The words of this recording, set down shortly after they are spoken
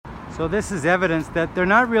So this is evidence that they're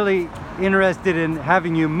not really interested in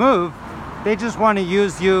having you move. They just want to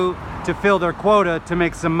use you to fill their quota to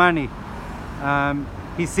make some money.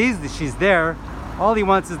 He sees that she's there. All he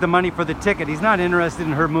wants is the money for the ticket. He's not interested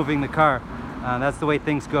in her moving the car. That's the way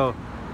things go.